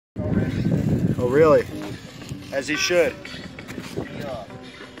Oh, really? As he should.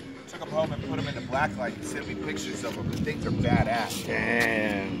 Took them home and put them in the black light and sent me pictures of them. The things are badass.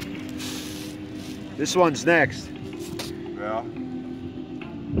 Damn. This one's next. Yeah.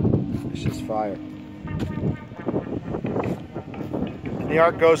 It's just fire. And the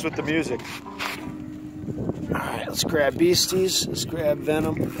art goes with the music. Alright, let's grab Beasties. Let's grab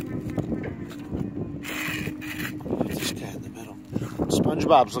Venom. This guy in the middle.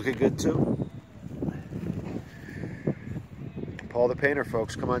 SpongeBob's looking good too. Paul the Painter,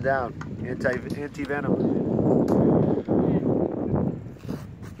 folks, come on down. Anti-Venom.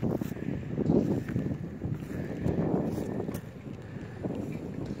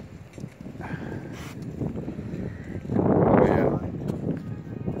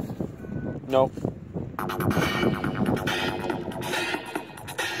 Nope.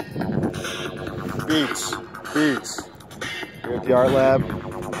 Beats. We're at the Art Lab.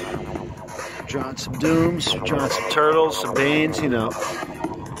 Drawing some Dooms, drawing some Turtles, some Banes, you know.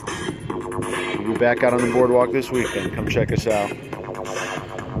 We'll be back out on the boardwalk this weekend. Come check us out.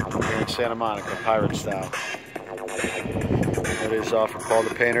 Here in Santa Monica, pirate style. No days off for Paul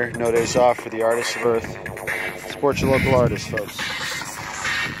the Painter. No days off for the Artists of Earth. Support your local artists, folks.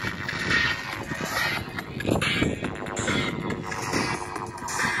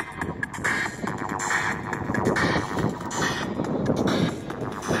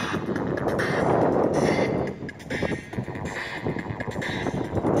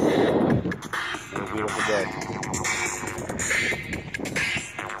 Beautiful day.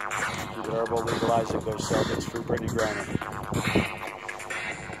 Do the herbal, legalize it, go Celtics, free Brittany Griner.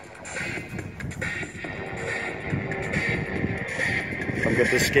 Come get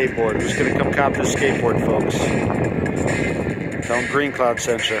this skateboard. Who's gonna come cop this skateboard, folks? Tell them Green Cloud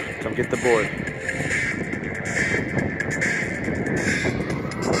sent you. Come get the board.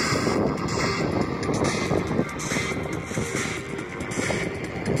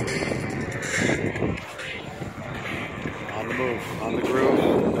 On the move, on the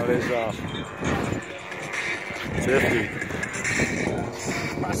groove, no days off. 50.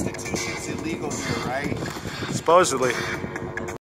 Prostitution's illegal here, right? Supposedly.